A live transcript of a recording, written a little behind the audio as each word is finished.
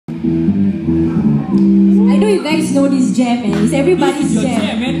guys know this jam, man. It's everybody's this is your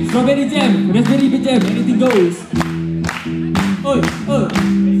jam. Man. Strawberry jam, raspberry jam, anything goes. Oh, oh.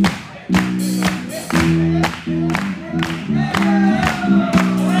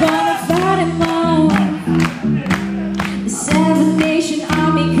 Gonna fight 'em all. The Seven Nation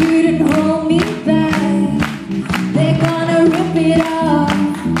Army couldn't hold me back. They're gonna rip it off.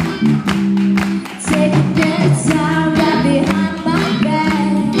 Taking their time right behind my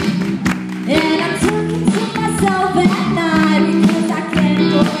back. And I'm talking to myself at night because I can't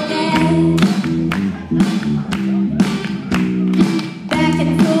forget. Back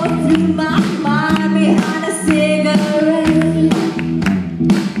and forth through my mind behind a cigarette.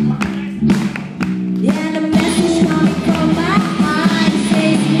 And a message coming from my mind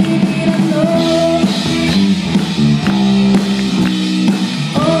says leave me alone.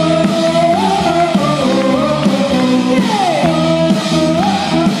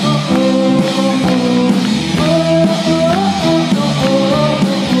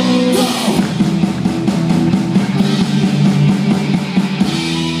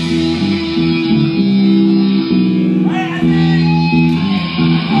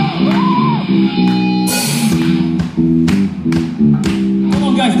 Come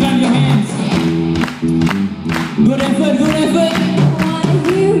on guys, clap your hands. Good effort, good effort. I wanna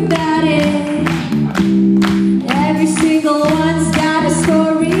hear about it. Every single one's got a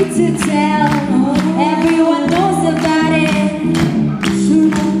story to tell.